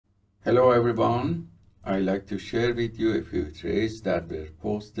Hello everyone, I'd like to share with you a few trades that were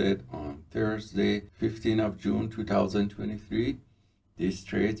posted on Thursday, 15th of June 2023. These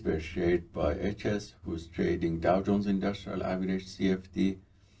trades were shared by HS, who's trading Dow Jones Industrial Average CFD.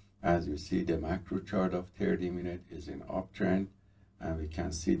 As you see, the macro chart of 30-minute is in uptrend, and we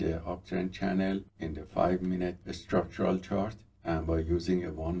can see the uptrend channel in the 5-minute structural chart. And by using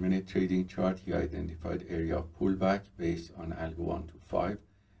a 1-minute trading chart, he identified area of pullback based on Algo 1 to 5.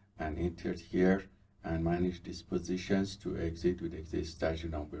 And entered here and managed these positions to exit with exit strategy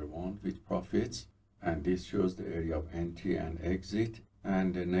number 1 with profits. And this shows the area of entry and exit.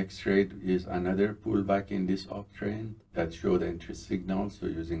 And the next trade is another pullback in this uptrend that showed entry signal. So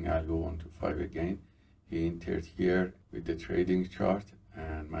using Algo 1 to 5 again, he entered here with the trading chart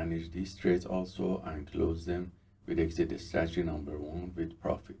and managed these trades also and closed them with exit strategy number 1 with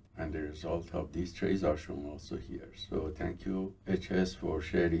profit. And the result of these trades are shown also here. So thank you HS for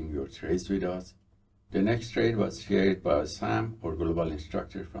sharing your trades with us. The next trade was shared by Sam, or global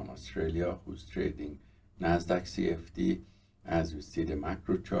instructor from Australia, who's trading Nasdaq CFD. As you see, the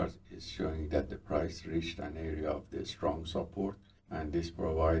macro chart is showing that the price reached an area of the strong support, and this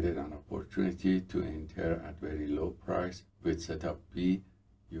provided an opportunity to enter at very low price with setup B.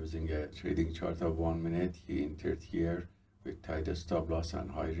 Using a trading chart of 1 minute, he entered here with tight stop loss and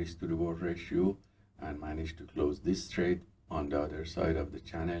high risk to reward ratio and managed to close this trade on the other side of the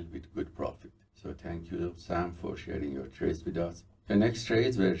channel with good profit. So thank you, Sam, for sharing your trades with us. The next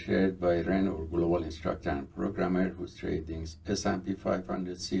trades were shared by Ren, or global instructor and programmer, who's trading S&P500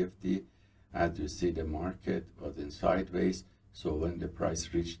 CFD. As you see, the market was in sideways. So when the price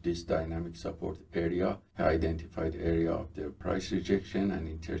reached this dynamic support area, he identified area of the price rejection and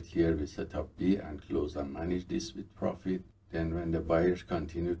entered here with setup B and closed and managed this with profit. Then when the buyers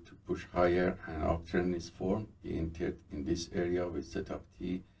continued to push higher and uptrend is formed, he entered in this area with setup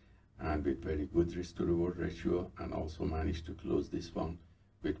T and with very good risk to reward ratio, and also managed to close this one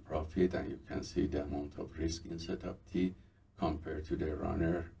with profit. And you can see the amount of risk in setup T compared to the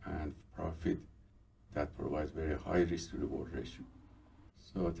runner and profit that provides very high risk to reward ratio.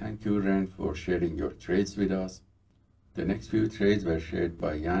 So thank you, Ren, for sharing your trades with us. The next few trades were shared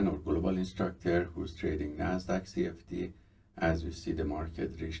by Jan, or global instructor, who's trading Nasdaq CFD. As you see, the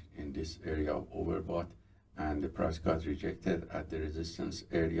market reached in this area of overbought and the price got rejected at the resistance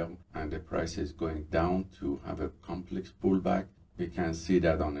area, and the price is going down to have a complex pullback. We can see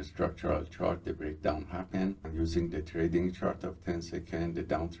that on a structural chart the breakdown happened, and using the trading chart of 10 seconds, the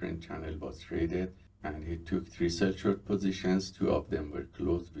downtrend channel was traded, and he took 3 sell short positions. 2 of them were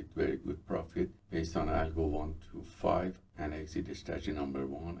closed with very good profit based on Algo 1 to 5 and exit strategy number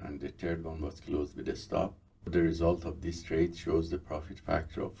 1, and the third one was closed with a stop. The result of this trade shows the profit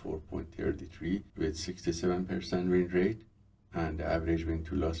factor of 4.33 with 67% win rate, and the average win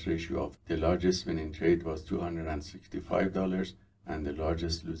to loss ratio of the largest winning trade was $265 and the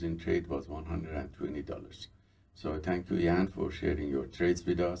largest losing trade was $120. So thank you, Jan, for sharing your trades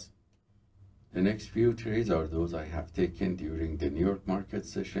with us. The next few trades are those I have taken during the New York market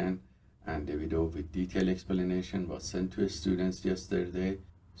session, and the video with detailed explanation was sent to students yesterday.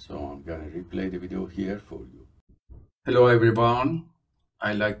 So I'm gonna replay the video here for you. Hello everyone,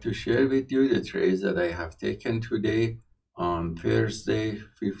 I'd like to share with you the trades that I have taken today on Thursday,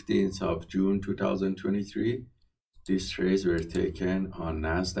 15th of June 2023. These trades were taken on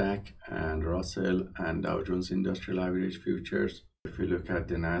Nasdaq and Russell and Dow Jones Industrial Average futures. If we look at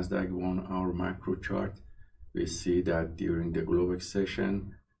the Nasdaq 1-hour macro chart, we see that during the Globex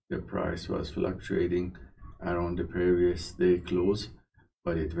session, the price was fluctuating around the previous day close,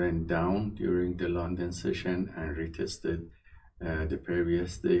 but it went down during the London session and retested the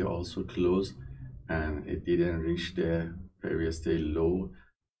previous day also closed, and it didn't reach the previous day low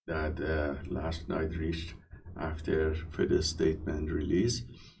that last night reached after Fed statement release,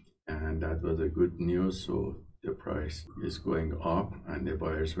 and that was a good news. So the price is going up and the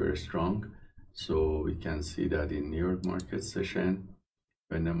buyers were strong. So we can see that in New York market session,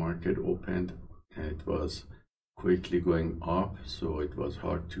 when the market opened, it was quickly going up, so it was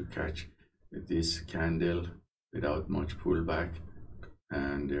hard to catch this candle without much pullback,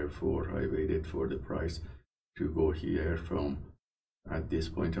 and therefore I waited for the price to go here from at this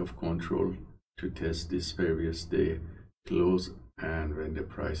point of control to test this previous day close. And when the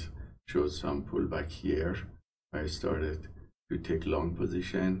price showed some pullback here, I started to take long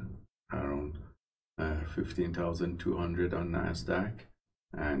position around 15,200 on Nasdaq,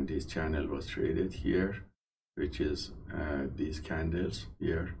 and this channel was traded here, which is these candles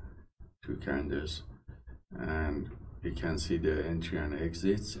here, 2 candles, and we can see the entry and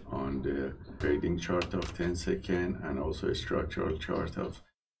exits on the trading chart of 10 second and also a structural chart of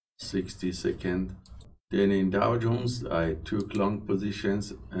 60-second. Then in Dow Jones, I took long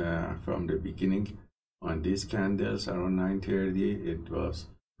positions from the beginning on these candles around 9:30. It was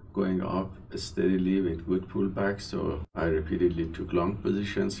going up steadily with good pullback, so I repeatedly took long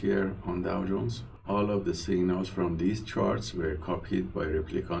positions here on Dow Jones. All of the signals from these charts were copied by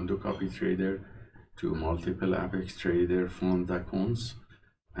Replicando copy trader to multiple Apex trader fund accounts,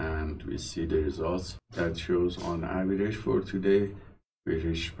 and we see the results. That shows on average for today we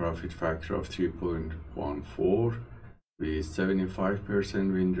reached profit factor of 3.14 with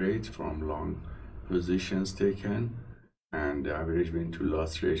 75% win rate from long positions taken, and the average win to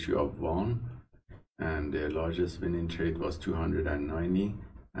loss ratio of 1, and the largest winning trade was 290,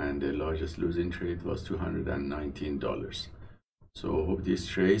 and the largest losing trade was $219. So hope this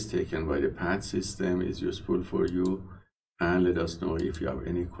trade taken by the PAAT system is useful for you, and let us know if you have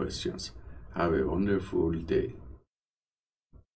any questions. Have a wonderful day.